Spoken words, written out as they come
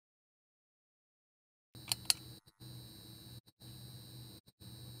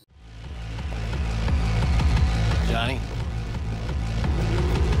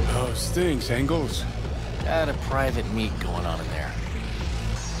things, Engels? Got a private meet going on in there.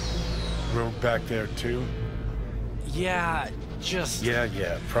 Rogue back there too? Yeah, just...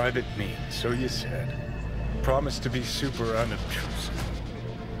 Yeah, private meet, so you said. Promise to be super unobtrusive.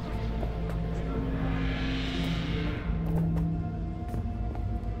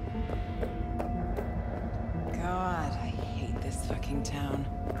 God, I hate this fucking town.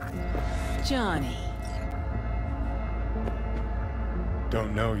 Johnny.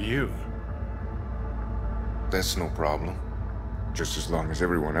 Don't know you. That's no problem. Just as long as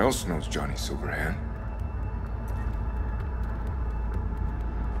everyone else knows Johnny Silverhand.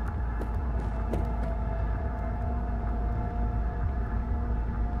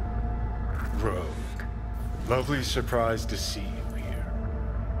 Rogue. Lovely surprise to see you here.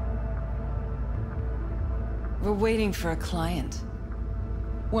 We're waiting for a client.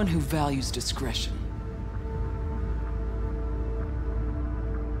 One who values discretion.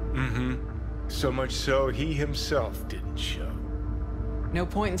 So much so, he himself didn't show. No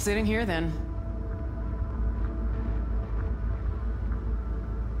point in sitting here, then.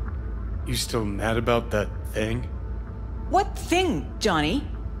 You still mad about that thing? What thing, Johnny?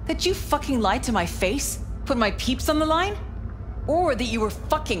 That you fucking lied to my face? Put my peeps on the line? Or that you were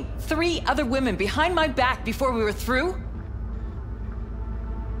fucking 3 other women behind my back before we were through?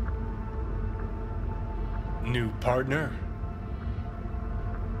 New partner?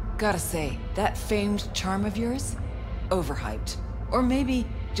 Gotta say, that famed charm of yours? Overhyped. Or maybe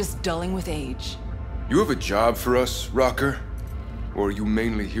just dulling with age. You have a job for us, Rocker? Or are you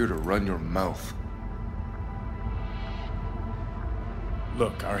mainly here to run your mouth?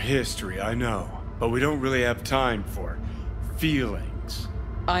 Look, our history, I know. But we don't really have time for feelings.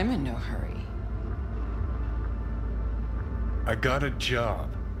 I'm in no hurry. I got a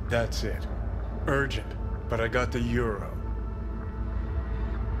job. That's it. Urgent. But I got the euro.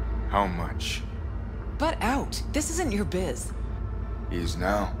 How much? Butt out. This isn't your biz. Is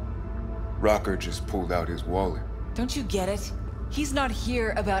now. Rocker just pulled out his wallet. Don't you get it? He's not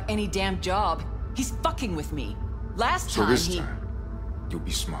here about any damn job. He's fucking with me. Last So time this time, you'll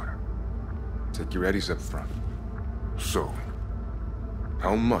be smarter. Take your eddies up front. So,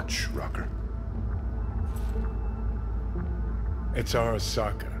 how much, Rocker? It's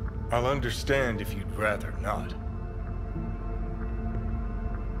Arasaka. I'll understand if you'd rather not.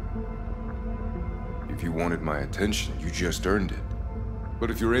 If you wanted my attention, you just earned it. But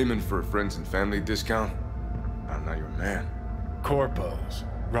if you're aiming for a friends and family discount, I'm not your man. Corpos.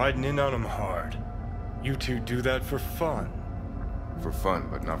 Riding in on them hard. You two do that for fun. For fun,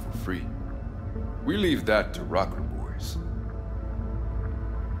 but not for free. We leave that to Rocker boys.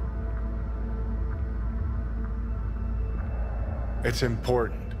 It's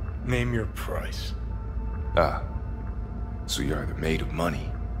important. Name your price. Ah. So you're either made of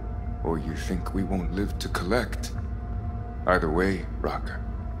money, or you think we won't live to collect. Either way, Rocker,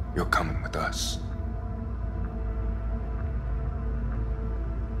 you're coming with us.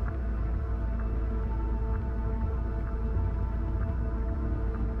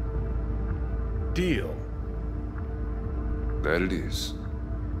 Deal. That it is.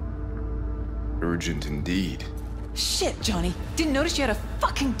 Urgent indeed. Shit, Johnny. Didn't notice you had a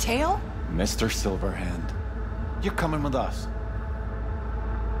fucking tail? Mr. Silverhand, you're coming with us.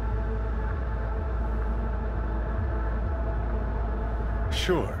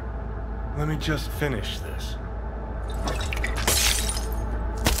 Sure. Let me just finish this.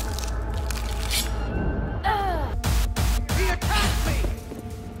 He attacked me!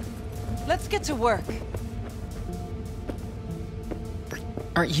 Let's get to work.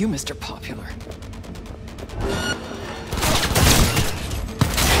 Aren't you Mr. Popular?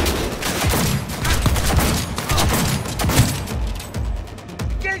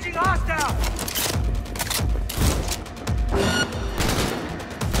 Engaging hostile!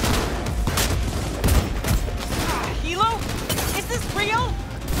 Hilo? Is this real?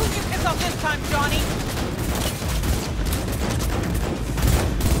 Who'd you piss off this time, Johnny?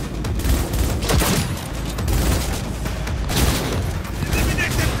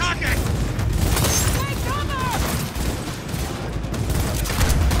 Eliminate the target! Take cover!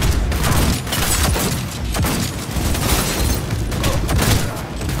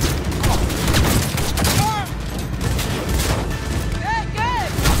 Hey,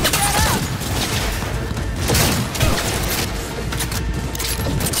 good! Get up!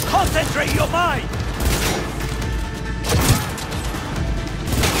 Concentrate your mind!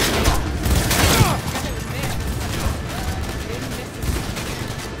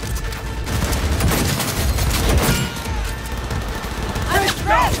 I'm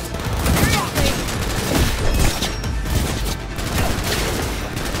stressed!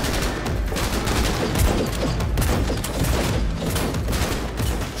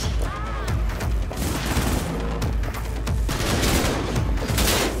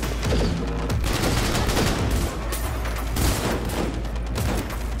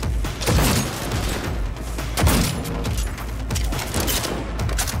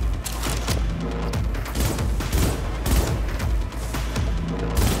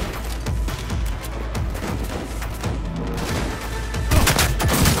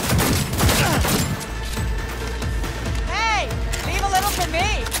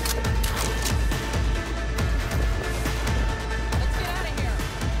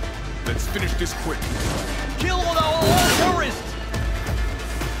 this quick. Kill all terrorists!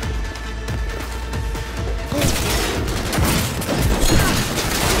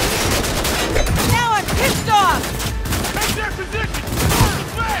 Now I'm pissed off! Take their position! Off the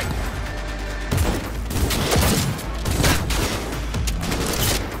flag!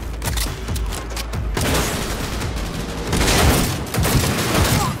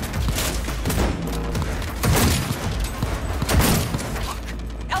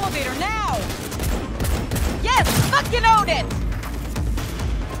 Elevator now! Yes! Fucking own it!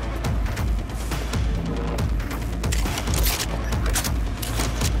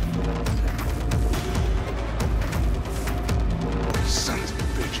 Sons of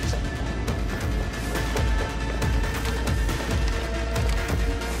bitches.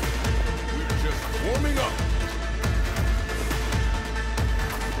 We're just warming up.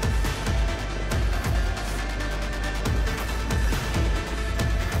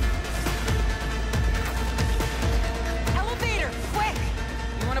 Elevator, quick!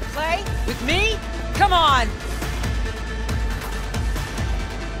 You wanna play? With me? Come on!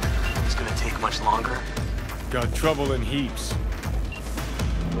 It's gonna take much longer. Got trouble in heaps.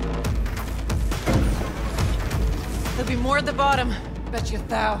 There'll be more at the bottom. Bet you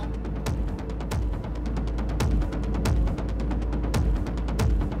thou.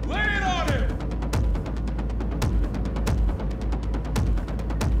 Lay it on him!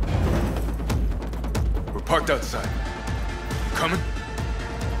 We're parked outside. Coming?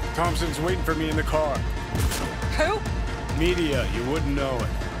 Thompson's waiting for me in the car. Who? Media, you wouldn't know it.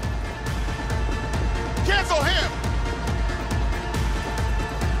 Cancel him!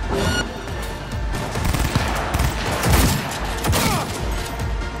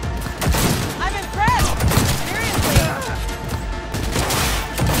 I'm impressed! Seriously!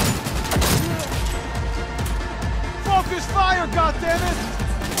 Focus fire, goddammit!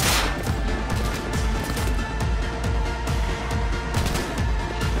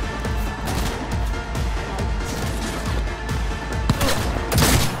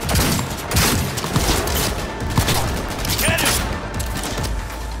 Get him!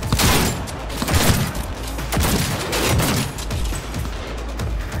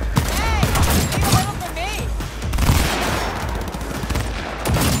 Hey! Leave a little for me!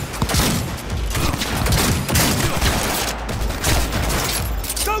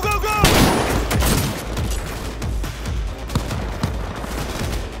 Go, go, go!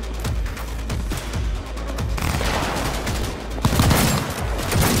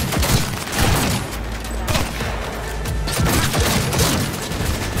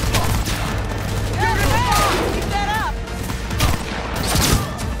 Keep that up!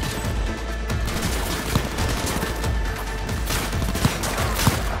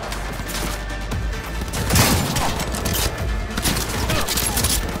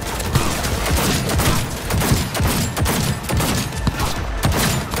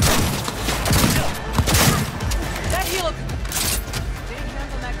 That heel. Stay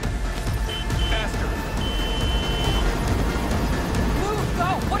hands on that gun. Faster. Move, go!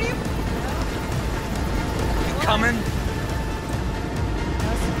 What are you? You coming?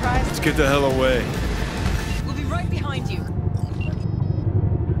 No surprise. Let's get the hell away. We'll be right behind you.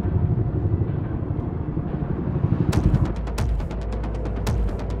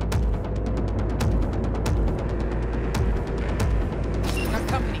 Got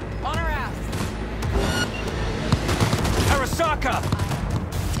company. On our ass. Arasaka!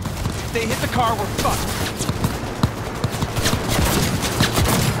 If they hit the car, we're fucked.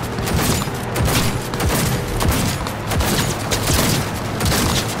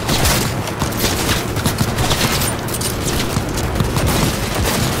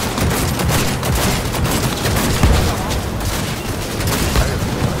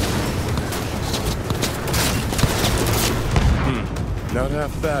 Not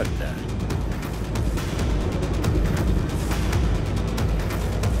half bad, Dad.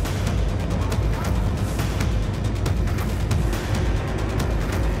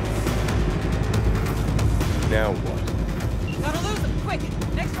 Now what? Gotta lose them, quick!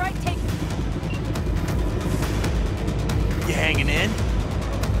 Next right, take it! You hanging in?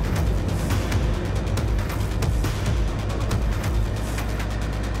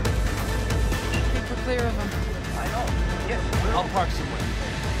 I think we're clear of them. I know. Yes, I'll park somewhere.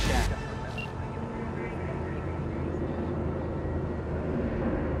 Chat.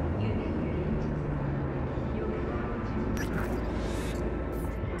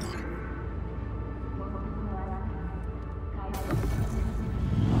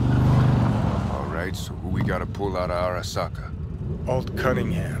 All right, so who we gotta pull out of Arasaka? Alt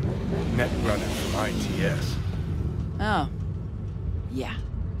Cunningham, net runner from ITS. Oh. Yeah.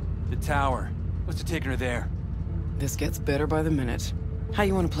 The tower. What's taking her there? This gets better by the minute. How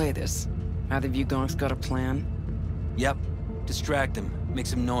you want to play this? Either of you gonks got a plan? Yep. Distract him. Make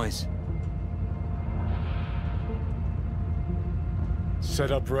some noise.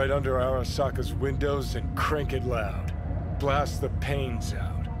 Set up right under Arasaka's windows and crank it loud. Blast the panes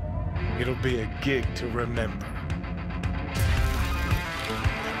out. It'll be a gig to remember.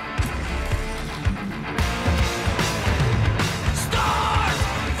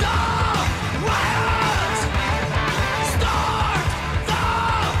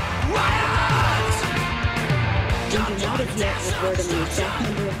 Yet with word on the exact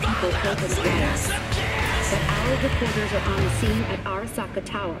number of people killed in the fire. But our reporters are on the scene at Arasaka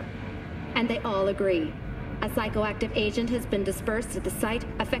Tower, and they all agree. A psychoactive agent has been dispersed at the site,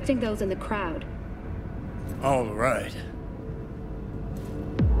 affecting those in the crowd. All right.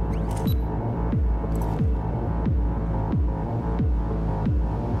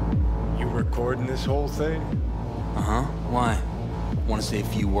 You recording this whole thing? Uh-huh. Why? Want to say a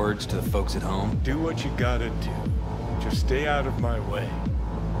few words to the folks at home? Do what you gotta do. Just stay out of my way.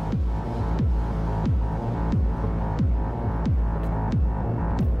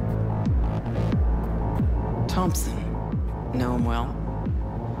 Thompson. Know him well?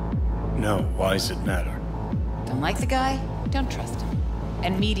 No, why does it matter? Don't like the guy? Don't trust him.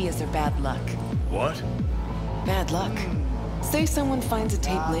 And medias are bad luck. What? Bad luck. Say someone finds a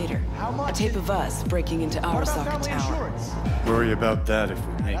tape later. A tape of us breaking into Arasaka Tower. Worry about that if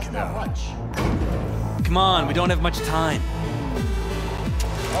we make it out. Come on, we don't have much time.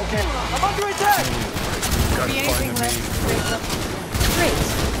 Okay, I'm under attack! Gotta Be find anything the less means. great.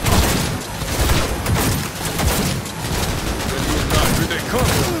 Here they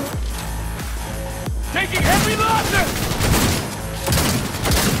come. Taking heavy losses!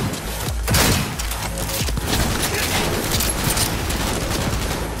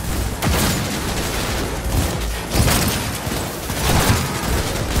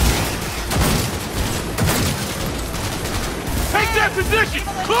 Take that position!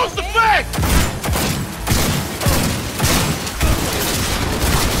 Close the flank!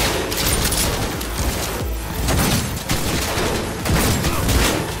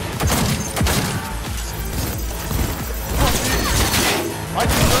 I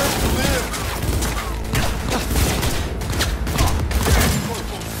deserve to live!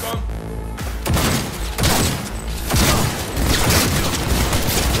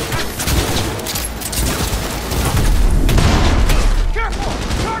 Careful!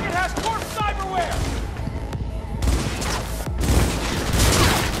 Target has corpse cyberware!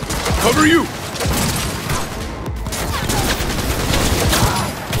 Cover you!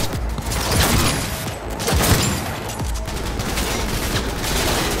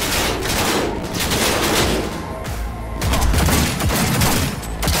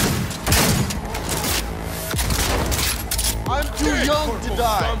 I'm too young to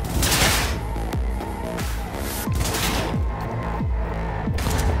die!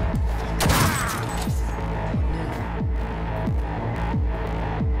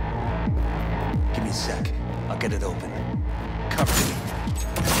 Give me a sec. I'll get it open. Cover me.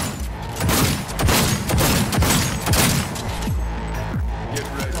 Get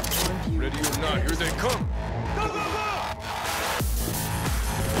ready. Ready or not, here they come. Go, go, go!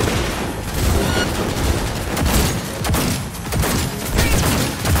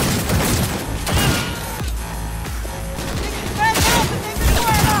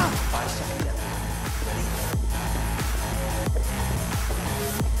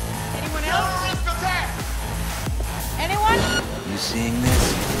 Anyone else? Anyone? You seeing this?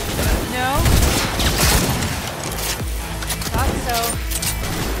 No? Thought so.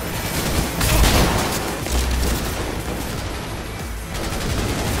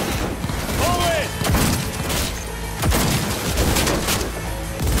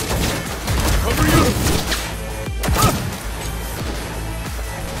 Cover you!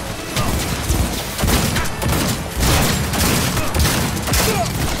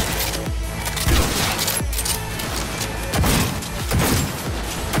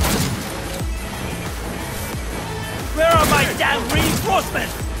 Where are my damn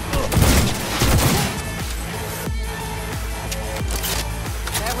reinforcements?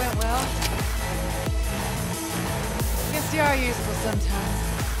 That went well. Guess you are useful sometimes.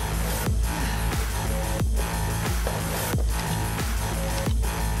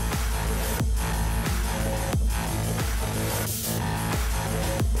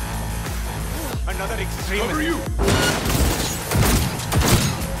 Another extremist. Cover you!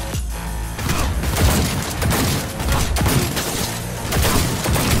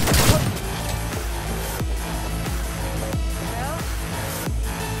 Well,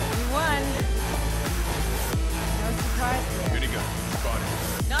 we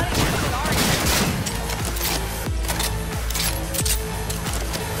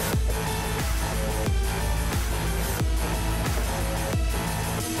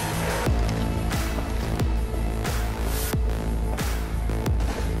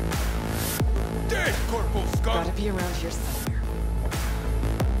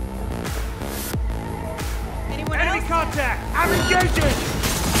Contact! I'm engaging!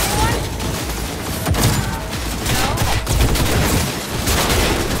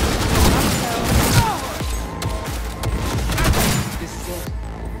 This is it.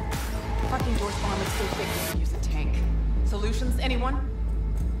 Fucking Dor's bomb is so big we can use a tank. Solutions, anyone?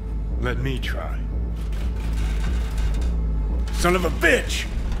 Let me try. Son of a bitch!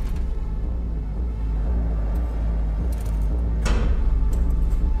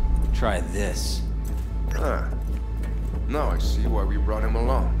 Try this. Ah. Now I see why we brought him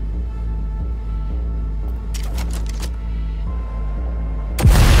along.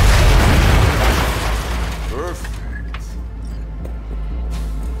 Perfect.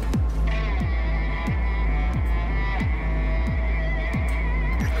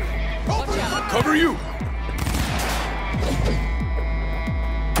 Cover you!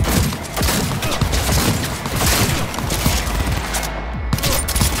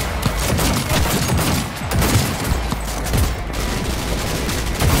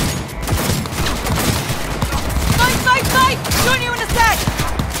 Join you in a sec!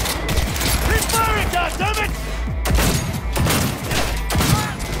 Keep firing, goddammit!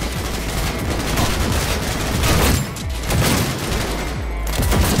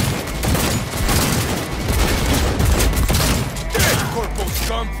 Dead, corporal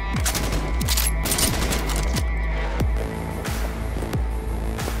scum!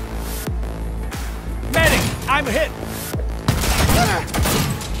 Medic, I'm hit!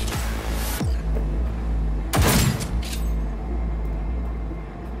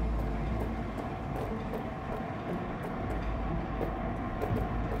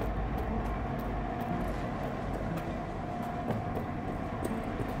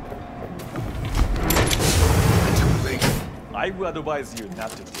 I would advise you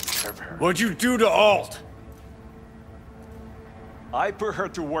not to disturb her. What'd you do to Alt? I put her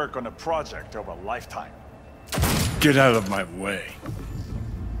to work on a project of a lifetime. Get out of my way.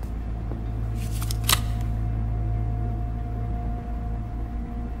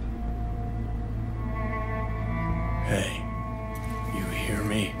 Hey, you hear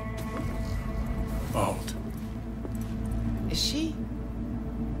me? Alt. Is she?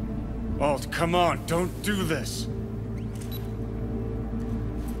 Alt, come on, don't do this.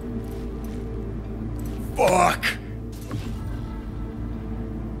 Fuck!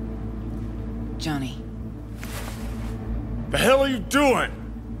 Johnny. The hell are you doing?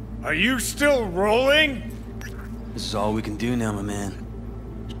 Are you still rolling? This is all we can do now, my man.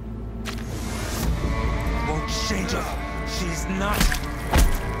 Won't change her. She's not.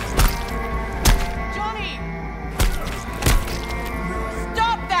 Johnny!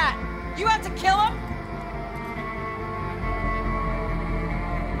 Stop that! You have to kill him?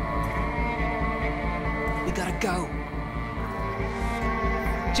 We gotta go.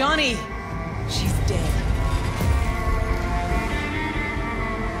 Johnny! She's dead.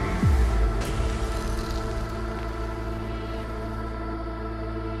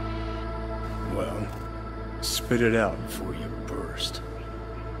 Well, spit it out before you burst.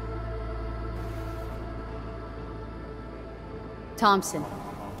 Thompson.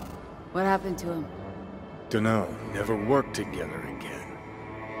 What happened to him? Dunno, never worked together again.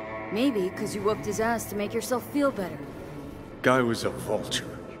 Maybe because you whooped his ass to make yourself feel better. Guy was a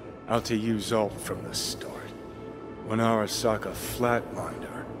vulture, out to use Alt from the start. When Arasaka flatlined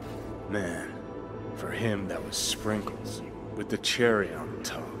her, man, for him that was sprinkles, with the cherry on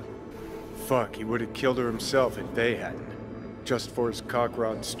top. Fuck, he would have killed her himself if they hadn't, just for his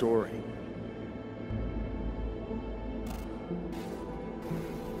cockrod story.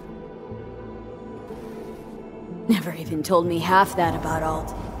 Never even told me half that about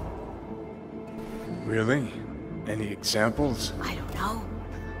Alt. Really? Any examples? I don't know.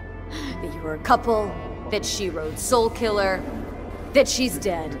 That you were a couple, that she rode Soul Killer, that she's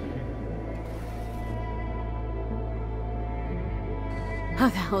dead. How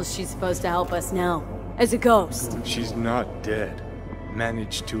the hell is she supposed to help us now? As a ghost? She's not dead.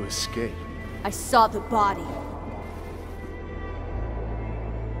 Managed to escape. I saw the body.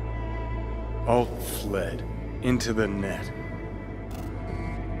 Alt fled. Into the net.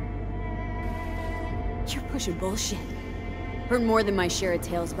 You're pushing bullshit. Heard more than my share of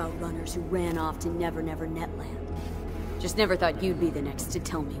tales about runners who ran off to Never Never Netland. Just never thought you'd be the next to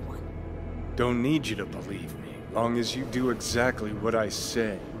tell me one. Don't need you to believe me, long as you do exactly what I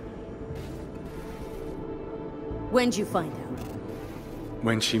say. When'd you find out?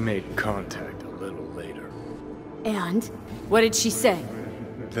 When she made contact a little later. And? What did she say?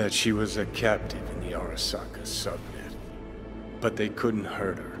 That she was a captive in the Arasaka subnet. But they couldn't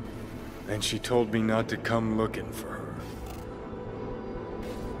hurt her. And she told me not to come looking for her.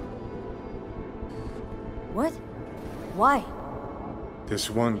 What? Why? This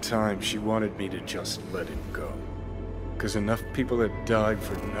one time, she wanted me to just let it go. 'Cause enough people had died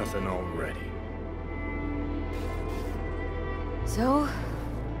for nothing already. So,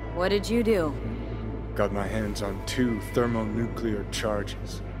 what did you do? Got my hands on 2 thermonuclear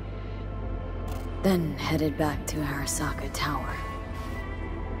charges. Then headed back to Arasaka Tower.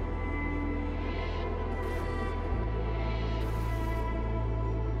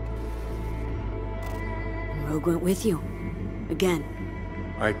 And Rogue went with you. Again.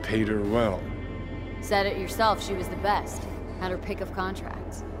 I paid her well. Said it yourself, she was the best. Had her pick of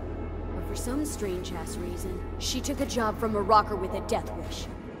contracts. But for some strange-ass reason, she took a job from a rocker with a death wish.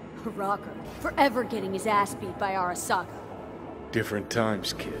 A rocker, forever getting his ass beat by Arasaka. Different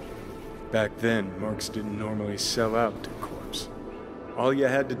times, kid. Back then, mercs didn't normally sell out to corps. All you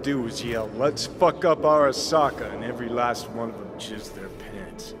had to do was yell, "Let's fuck up Arasaka," and every last one of them jizzed their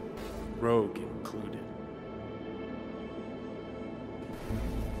pants. Rogue included.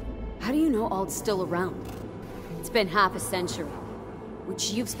 How do you know Ald's still around? It's been half a century,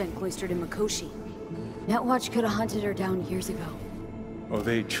 which you've spent cloistered in Mikoshi. Netwatch could have hunted her down years ago. Oh,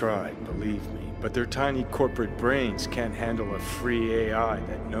 they tried, believe me, but their tiny corporate brains can't handle a free AI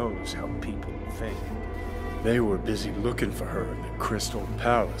that knows how people think. They were busy looking for her in the Crystal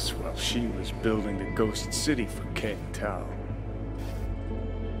Palace while she was building the Ghost City for Comentado.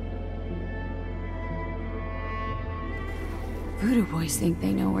 Voodoo boys think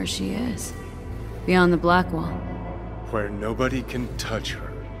they know where she is. Beyond the Black Wall. Where nobody can touch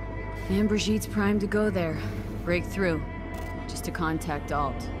her. And Brigitte's primed to go there. Break through. Just to contact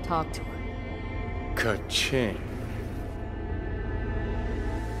Alt. Talk to her. Ka-ching.